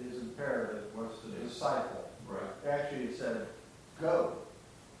news. His imperative was to disciple. Right. Actually, it said, go,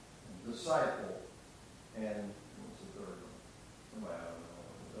 disciple, and what's the third one? Somebody, I don't know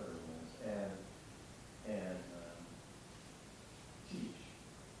what the third one is. And teach.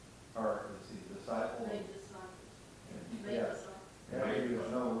 Or, let's see, disciple. Make disciples. Make Yeah. disciples. Actually,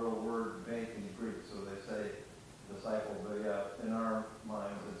 there's no real word make in Greek, so they say disciple, but yeah, in our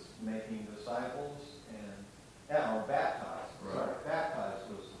minds, it's making disciples or baptize. Right. Sorry, baptize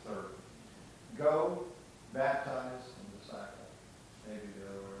was the third. Go, baptize, and disciple. Maybe the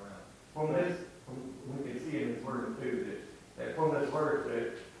other way around. From this, we can see in this verse too, that from this verse that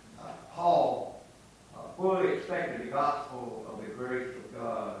Paul fully expected the gospel of the grace of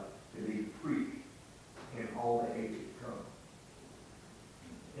God to be preached in all the ages to come.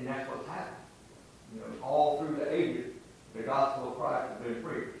 And that's what's happened. You know, all through the ages, the gospel of Christ has been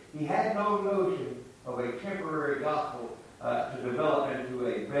preached. He had no notion of a temporary gospel to develop into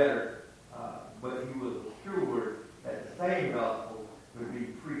a better, but he was assured that the same gospel would be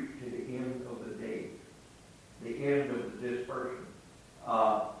preached to the end of the day, the end of the dispersion.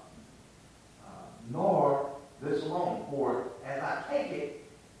 Nor this alone, for as I take it,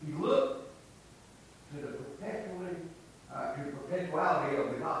 he looked to the perpetuality of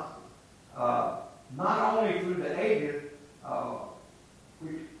the gospel. Not only through the ages,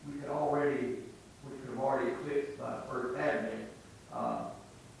 which could have already eclipsed by the first advent,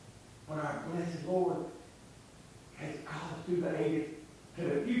 but our blessed Lord has called us through the ages to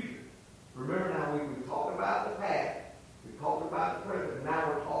the future. Remember now, we've talked about the past, we've talked about the present, and now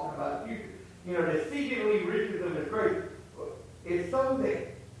we're talking about the future. You know, the exceedingly riches of His grace. It's so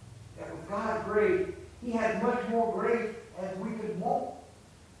that with God's grace, He has much more grace as we could want.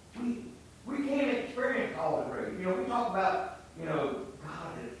 We can't experience all the grace. You know, we talk about, you know,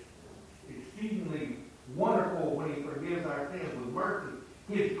 God is exceedingly wonderful when He forgives our sins with mercy.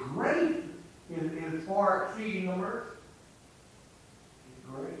 His grace is far exceeding the mercy. His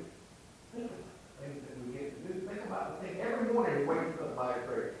grace. Think about the things that we get to do. Think about the things. Every morning we wake up by His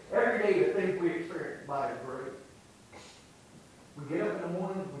grace. Every day the things we experience by His grace. We get up in the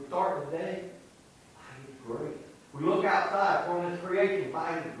morning, we start the day by His grace. We look outside from His creation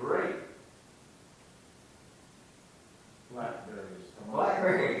by His grace. Blackberries.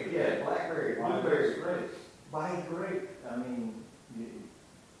 Blackberries, yeah, blackberries, By His blueberries, grace. by His grace. I mean,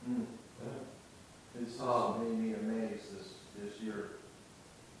 it's just made me amazed this year.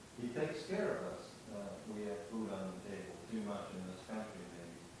 He takes care of us. We have food on the table, too much in this country,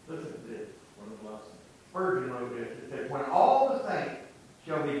 maybe. Listen, Spurgeon wrote this. It said, when all the saints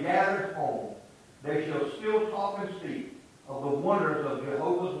shall be gathered home, they shall still talk and speak of the wonders of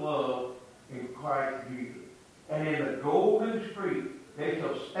Jehovah's love in Christ Jesus. And in the golden street they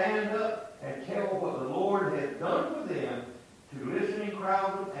shall stand up and tell what the Lord has done for them to listening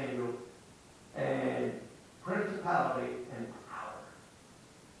crowds of angels and principality and power.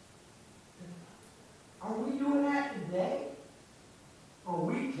 Are we doing that today? Are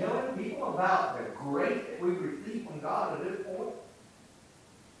we telling people about the grace that we've received from God at this point?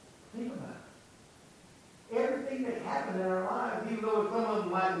 Think about it. Everything that's happened in our lives, even though some of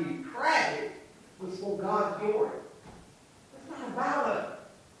them might be tragic, was for God's glory. It's not about us.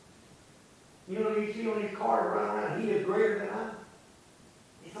 You know, you see on these cars running around, He is greater than I.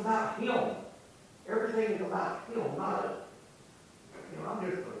 It's about Him. Everything is about Him, not us. You know, I'm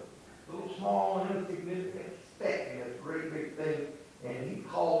just a little small and insignificant speck in this great big thing, and He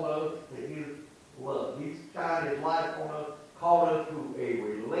called us to His love. He's shined His light on us, called us to a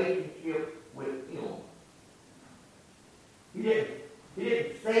relationship with Him. He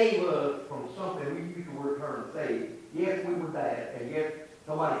didn't save us from something. We use the word term save. Yes, we were bad, and yes,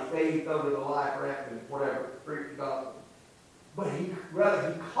 somebody saved over the life raft and whatever, preach the gospel. But He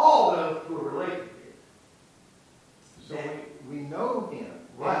called us to a relationship. So we know Him.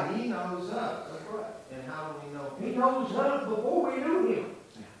 Right. And He knows us. That's right. And how do we know He Him? knows us before we knew Him.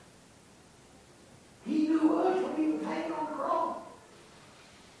 He knew us when He was hanging on the cross.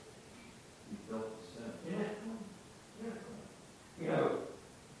 He built the sin. Yeah. You know,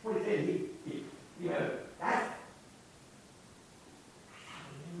 what He said, you know, that's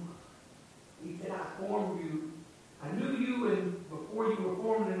He said, I formed you. I knew you and before you were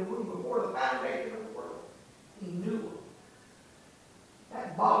formed in the womb, before the foundation of the world. He knew them.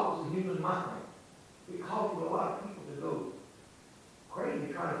 That boggles the human mind. It causes a lot of people to go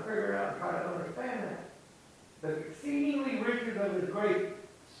crazy trying to figure it out and try to understand that. The exceedingly riches of His grace.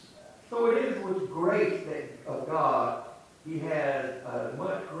 So it is with grace that of God. He has as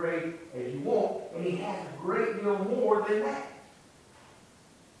much grace as you want, and He has a great deal more than that.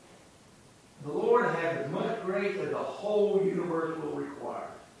 The Lord has as much grace as the whole universe will require.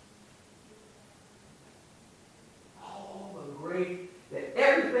 All the grace that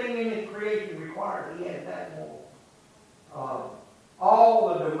everything in His creation requires, He has that more.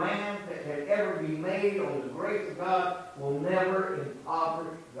 All the demands that can ever be made on the grace of God will never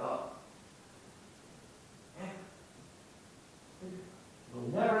impoverish God. Will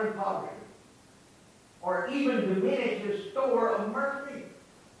never impoverish Him or even diminish His store of mercy.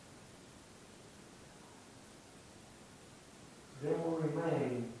 There will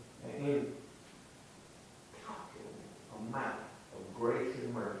remain an incalculable amount of grace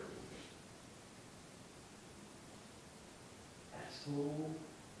and mercy. As full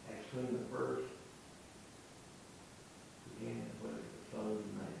as when the first began with the Son of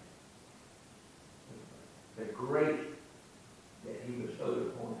Man. The grace that He bestowed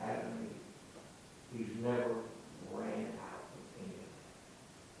upon Adam and Eve, He's never ran out of any of it.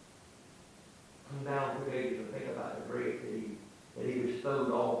 Come down through the ages and think about the grace that He bestowed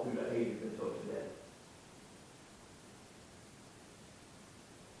all through the ages until today.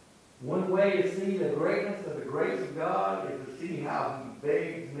 One way to see the greatness of the grace of God is to see how He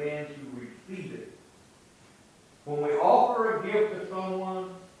begs men to receive it. When we offer a gift to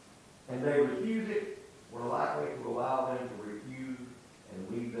someone and they refuse it, we're likely to allow them to refuse and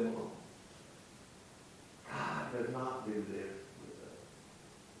leave them alone. God does not do this with us.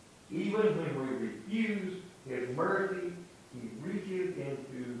 Even when we refuse His mercy, He reaches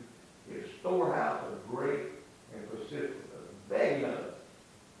into His storehouse of grace and persists with us, begging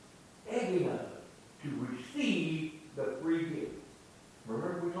us to receive the free gift.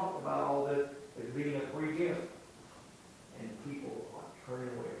 Remember we talked about all this as being a free gift, and people are turning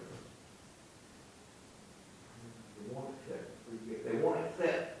away from it. They won't accept the free gift. They won't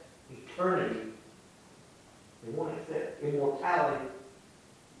accept eternity. They won't accept immortality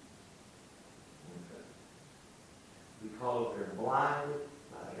because they're blinded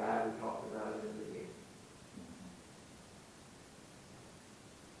by the guy we talked about in the beginning.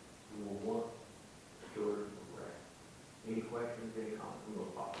 We will want children of wrath. Any questions, any comments? We're going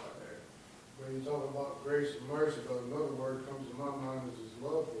to talk right there. When you talk about grace and mercy, but another word comes to my mind is His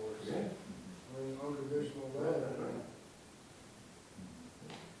love for us. Yeah. I mean, unconditional love.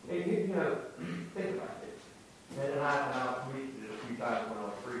 And you know, think about this. And I've mentioned it a few times when I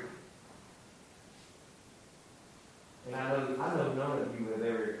was preaching. And I know none of you have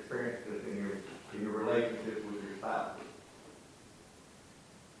ever experienced this in your relationship with your spouse.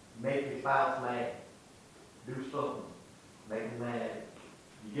 Make your spouse mad. Do something. Make them mad.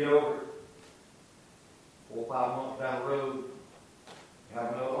 You get over it.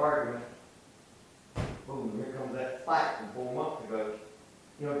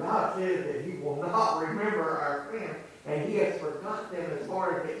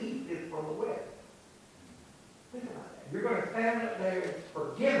 east is from the west. Think about that. You're going to stand up there and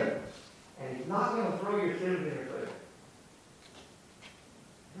forgive him, and he's not going to throw your sins in your face.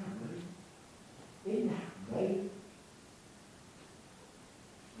 Isn't that amazing?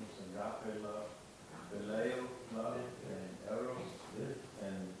 It's agape love, phileo love, and eros,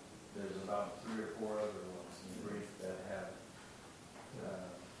 and there's about 3 or 4 other ones in Greek that have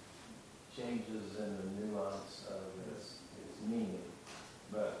changes in the nuance of its meaning.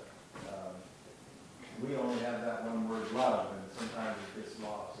 But we only have that one word love, and sometimes it gets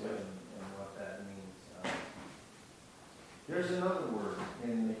lost in what that means. There's another word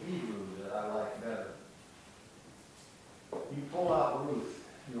in the Hebrew that I like better. You pull out Ruth,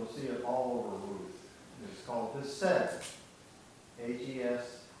 you'll see it all over Ruth. It's called Hesed,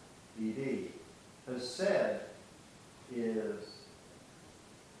 H-E-S-E-D. Hesed is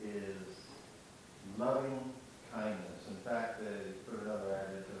loving kindness. In fact, they put another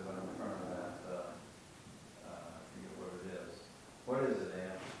adjective on in front of that. I forget what it is. What is it,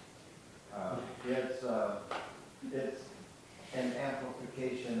 Ann? It's an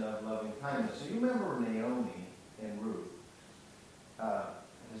amplification of loving kindness. So you remember Naomi and Ruth.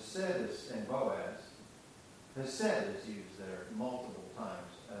 Hesed is, and Boaz. Hesed is used there multiple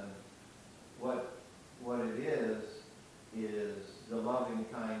times. And what it is the loving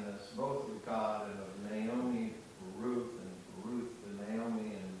kindness both of God and of Naomi for Ruth, and for Ruth to Naomi,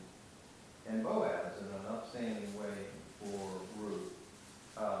 and Boaz in an upstanding way for Ruth.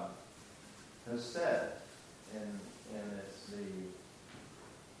 Hesed, and it's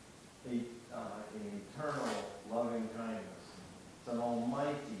an eternal loving kindness. It's an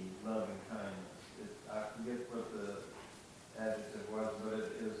almighty loving kindness. I forget what the adjective was, but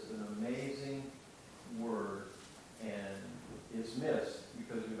it is an amazing word, and it's missed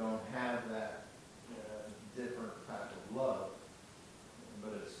because we don't have that different type of love.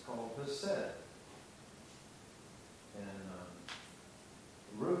 But it's called Hesed. And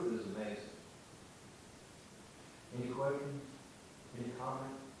Ruth is amazing. Any questions? Any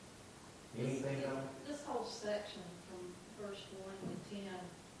comment? Anything else? This whole section from verse 1 to 10,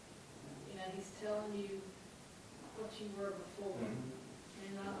 he's telling you what you were before.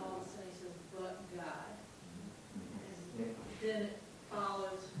 And not all of a sudden he says, but God. And then it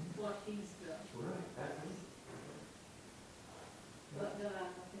follows what he's done. Right, that's it. But God, I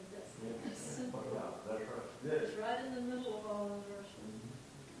think that's simple. That's right. It's right in the middle of all those verses.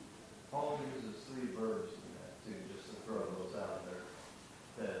 Paul uses 3 verbs in that too, just to throw those out there,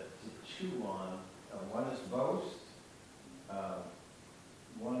 that to chew on. One is boast,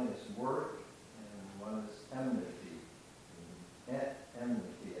 one is work, and one is enmity.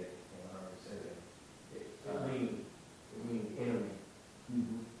 Enmity, I can't hardly say that. It means enemy.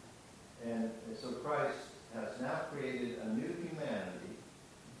 And so Christ has now created a new humanity,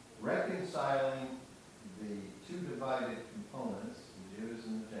 reconciling the 2 divided components, the Jews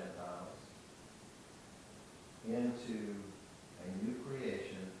and the Gentiles, into a new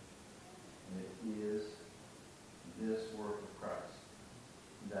creation, and it is this work of Christ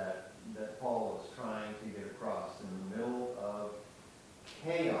that Paul is trying to get across in the middle of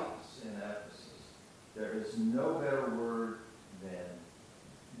chaos in Ephesus. There is no better word than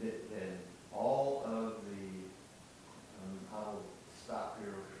all of the, I'll stop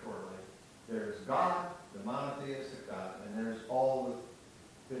here shortly. There's God, the monotheistic God, and there's all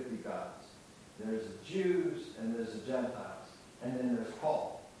the 50 gods. There's the Jews and there's the Gentiles. And then there's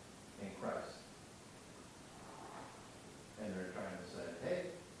Paul in Christ. And they're trying to say, hey,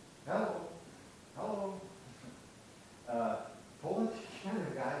 hello. Pull it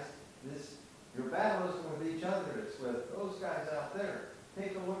together, guys. Your battle isn't with each other. It's with those guys out there.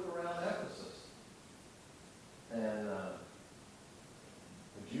 Take a look around Ephesus. And the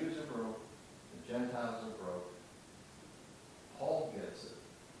Jews are broke. The Gentiles are broke. Paul gets it.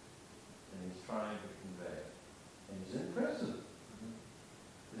 And he's trying to convey it. And he's in prison.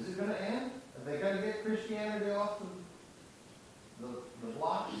 Is it going to end? Are they going to get Christianity off the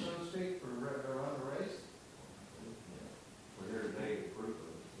block, so to speak, for their own race? We're here today to prove it.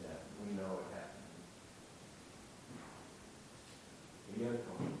 Yeah, we know it happened. Any other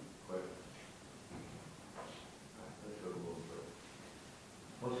questions? Let's go to the Lord first.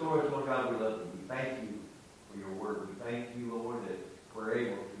 Well, glorious Lord God, we love you. We thank you for your word. We thank you, Lord, that we're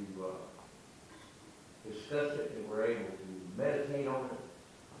able to discuss it, that we're able to meditate on it,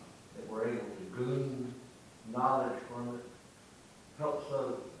 that we're able to glean knowledge from it. Helps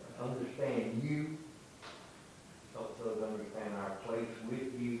us understand you. Helps us understand our place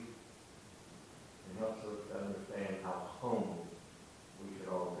with you. And helps us to understand how humble we should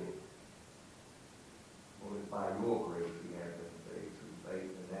all be. Lord, it's by your grace we have been saved through faith,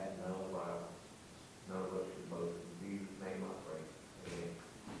 and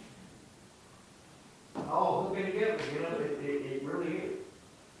all hooking together, you know, it really is.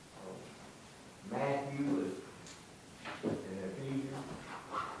 Matthew